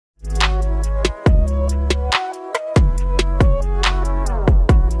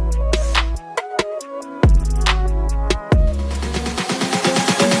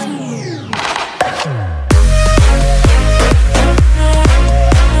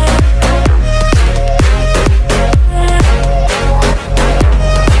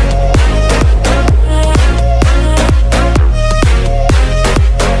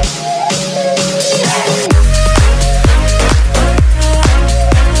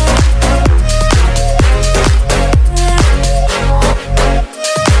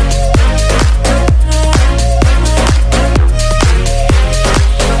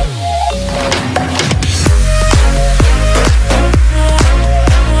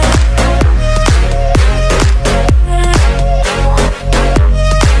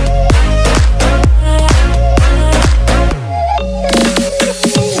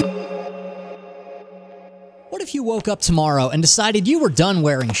woke up tomorrow and decided you were done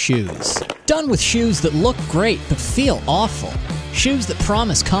wearing shoes. Done with shoes that look great but feel awful. Shoes that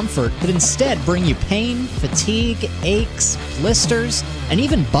promise comfort but instead bring you pain, fatigue, aches, blisters, and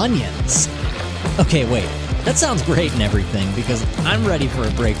even bunions. Okay, wait. That sounds great and everything because I'm ready for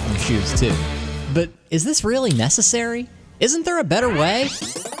a break from shoes too. But is this really necessary? Isn't there a better way?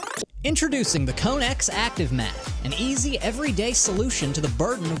 Introducing the Cone X Active Mat, an easy, everyday solution to the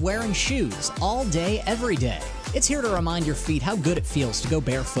burden of wearing shoes all day, every day. It's here to remind your feet how good it feels to go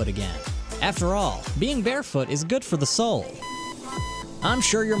barefoot again. After all, being barefoot is good for the soul. I'm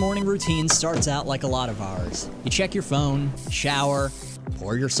sure your morning routine starts out like a lot of ours. You check your phone, shower,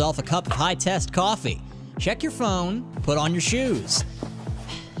 pour yourself a cup of high-test coffee, check your phone, put on your shoes,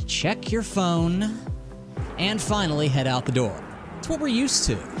 check your phone, and finally head out the door. It's what we're used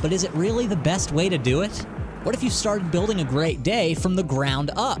to, but is it really the best way to do it? What if you started building a great day from the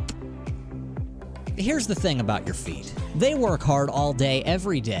ground up? Here's the thing about your feet. They work hard all day,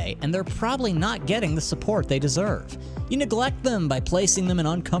 every day, and they're probably not getting the support they deserve. You neglect them by placing them in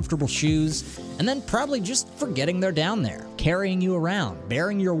uncomfortable shoes, and then probably just forgetting they're down there, carrying you around,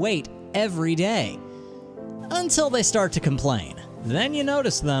 bearing your weight every day. Until they start to complain. Then you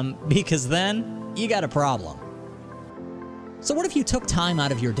notice them, because then you got a problem. So what if you took time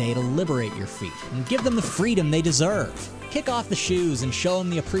out of your day to liberate your feet and give them the freedom they deserve? Kick off the shoes and show them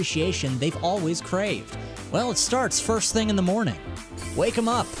the appreciation they've always craved. Well, it starts first thing in the morning. Wake them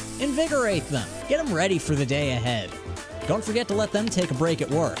up, invigorate them, get them ready for the day ahead. Don't forget to let them take a break at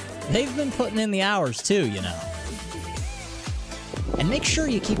work. They've been putting in the hours too, you know. And make sure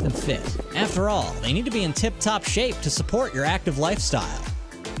you keep them fit. After all, they need to be in tip-top shape to support your active lifestyle.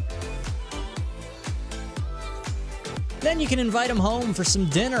 Then you can invite them home for some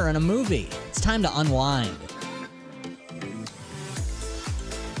dinner and a movie. It's time to unwind.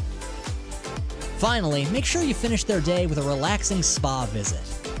 Finally, make sure you finish their day with a relaxing spa visit.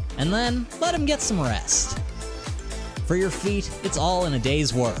 And then, let them get some rest. For your feet, it's all in a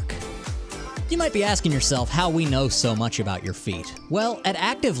day's work. You might be asking yourself how we know so much about your feet. Well, at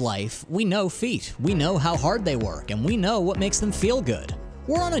Active Life, we know feet. We know how hard they work, and we know what makes them feel good.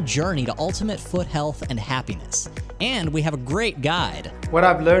 We're on a journey to ultimate foot health and happiness. And we have a great guide. What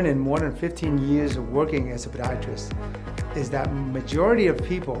I've learned in more than 15 years of working as a podiatrist is that majority of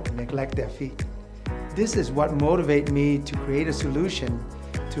people neglect their feet. This is what motivated me to create a solution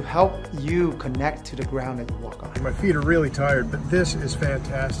to help you connect to the ground that you walk on. My feet are really tired, but this is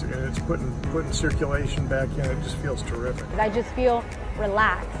fantastic, and it's putting circulation back in. It just feels terrific. I just feel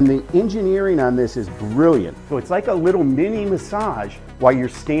relaxed. And the engineering on this is brilliant. So it's like a little mini massage while you're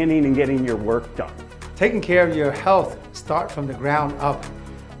standing and getting your work done. Taking care of your health starts from the ground up.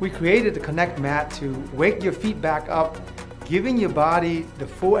 We created the Connect mat to wake your feet back up, giving your body the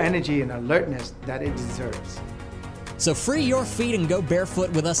full energy and alertness that it deserves. So free your feet and go barefoot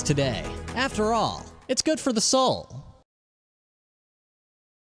with us today. After all, it's good for the soul.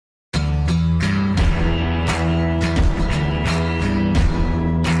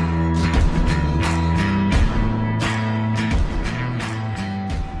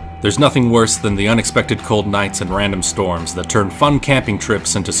 There's nothing worse than the unexpected cold nights and random storms that turn fun camping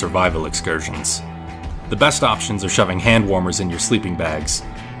trips into survival excursions. The best options are shoving hand warmers in your sleeping bags,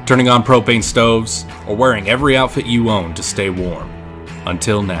 turning on propane stoves, or wearing every outfit you own to stay warm.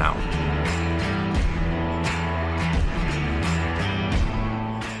 Until now.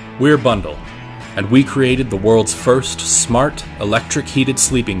 We're Bundle, and we created the world's first smart, electric heated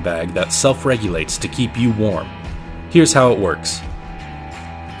sleeping bag that self-regulates to keep you warm. Here's how it works.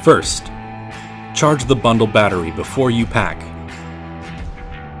 First, charge the Bundle battery before you pack.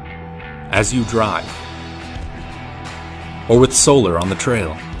 As you drive, or with solar on the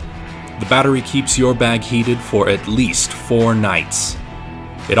trail. The battery keeps your bag heated for at least 4 nights.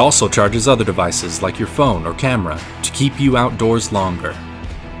 It also charges other devices like your phone or camera to keep you outdoors longer.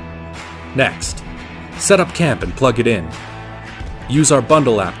 Next, set up camp and plug it in. Use our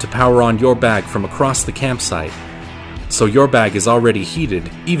Bundle app to power on your bag from across the campsite, so your bag is already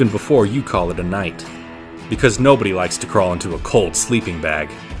heated even before you call it a night. Because nobody likes to crawl into a cold sleeping bag.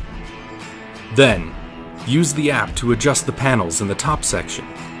 Then, use the app to adjust the panels in the top section,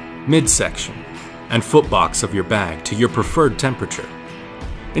 midsection, and footbox of your bag to your preferred temperature.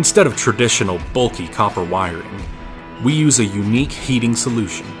 Instead of traditional bulky copper wiring, we use a unique heating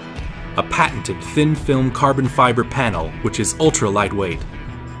solution, a patented thin film carbon fiber panel which is ultra lightweight,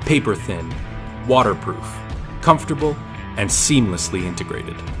 paper thin, waterproof, comfortable, and seamlessly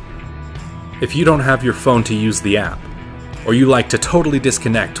integrated. If you don't have your phone to use the app, or you like to totally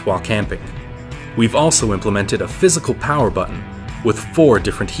disconnect while camping, we've also implemented a physical power button with 4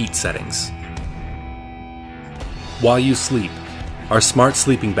 different heat settings. While you sleep, our smart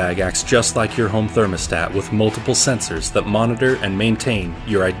sleeping bag acts just like your home thermostat with multiple sensors that monitor and maintain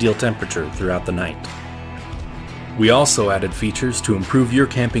your ideal temperature throughout the night. We also added features to improve your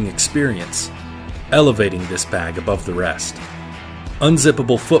camping experience, elevating this bag above the rest.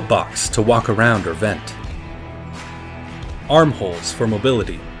 Unzippable foot box to walk around or vent. Armholes for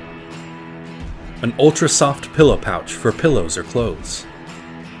mobility. An ultra-soft pillow pouch for pillows or clothes.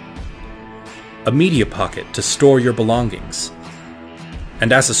 A media pocket to store your belongings.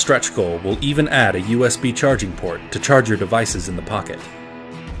 And as a stretch goal, we'll even add a USB charging port to charge your devices in the pocket.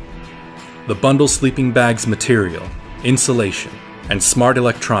 The bundle sleeping bag's material, insulation, and smart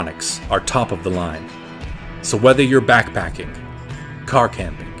electronics are top of the line. So whether you're backpacking, car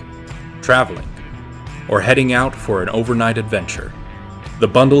camping, traveling, or heading out for an overnight adventure, the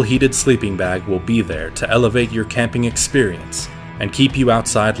bundle heated sleeping bag will be there to elevate your camping experience and keep you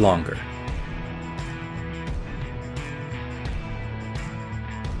outside longer.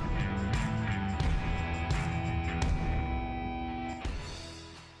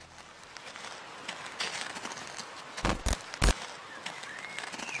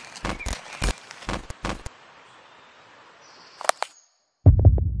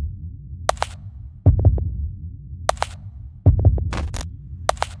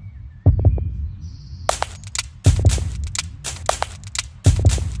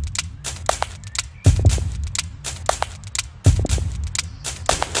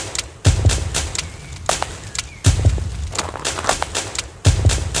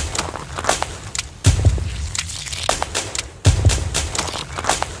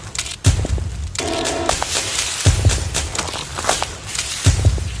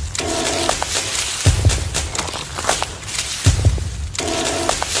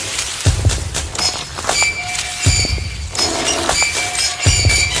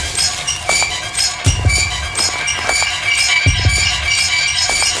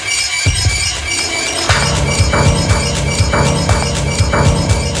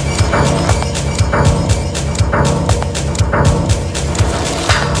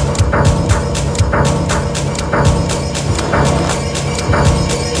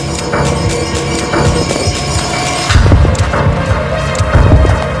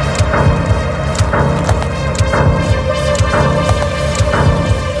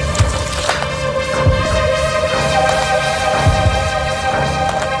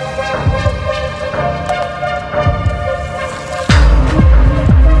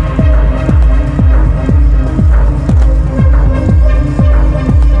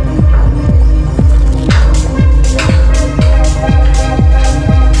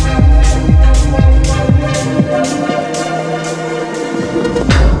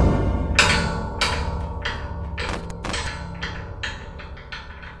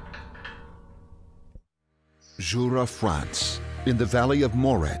 Jura, France. In the valley of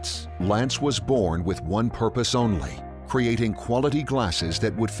Moretz, Lance was born with one purpose only: creating quality glasses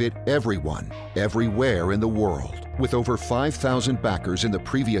that would fit everyone, everywhere in the world. With over 5,000 backers in the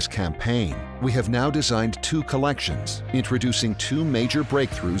previous campaign, we have now designed 2 collections, introducing 2 major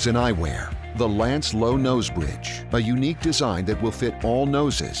breakthroughs in eyewear: the Lance Low Nose Bridge, a unique design that will fit all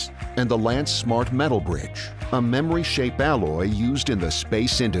noses, and the Lance Smart Metal Bridge, a memory-shaped alloy used in the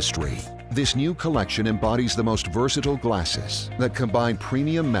space industry. This new collection embodies the most versatile glasses that combine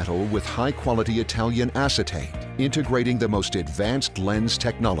premium metal with high-quality Italian acetate, integrating the most advanced lens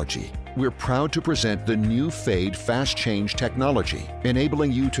technology. We're proud to present the new Fade Fast Change technology,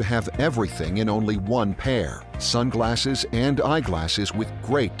 enabling you to have everything in only one pair: sunglasses and eyeglasses with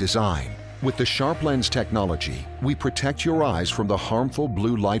great design. With the Sharp Lens technology, we protect your eyes from the harmful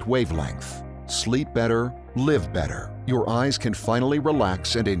blue light wavelength. Sleep better, live better. Your eyes can finally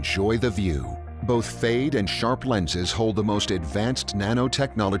relax and enjoy the view. Both Fade and Sharp lenses hold the most advanced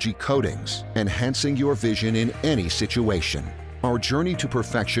nanotechnology coatings, enhancing your vision in any situation. Our journey to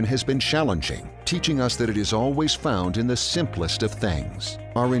perfection has been challenging, teaching us that it is always found in the simplest of things.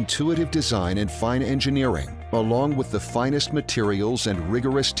 Our intuitive design and fine engineering, along with the finest materials and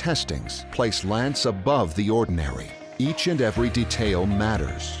rigorous testings, place Lance above the ordinary. Each and every detail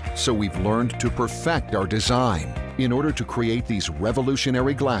matters, so we've learned to perfect our design in order to create these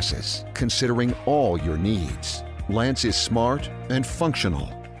revolutionary glasses, considering all your needs. Lance is smart and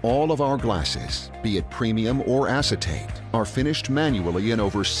functional. All of our glasses, be it premium or acetate, are finished manually in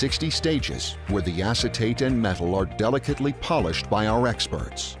over 60 stages, where the acetate and metal are delicately polished by our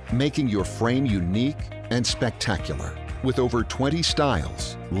experts, making your frame unique and spectacular. With over 20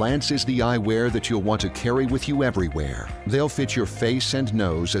 styles, Lance is the eyewear that you'll want to carry with you everywhere. They'll fit your face and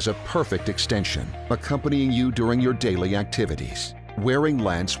nose as a perfect extension, accompanying you during your daily activities. Wearing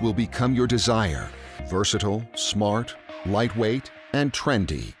Lance will become your desire, Versatile, smart, lightweight, and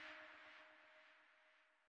trendy.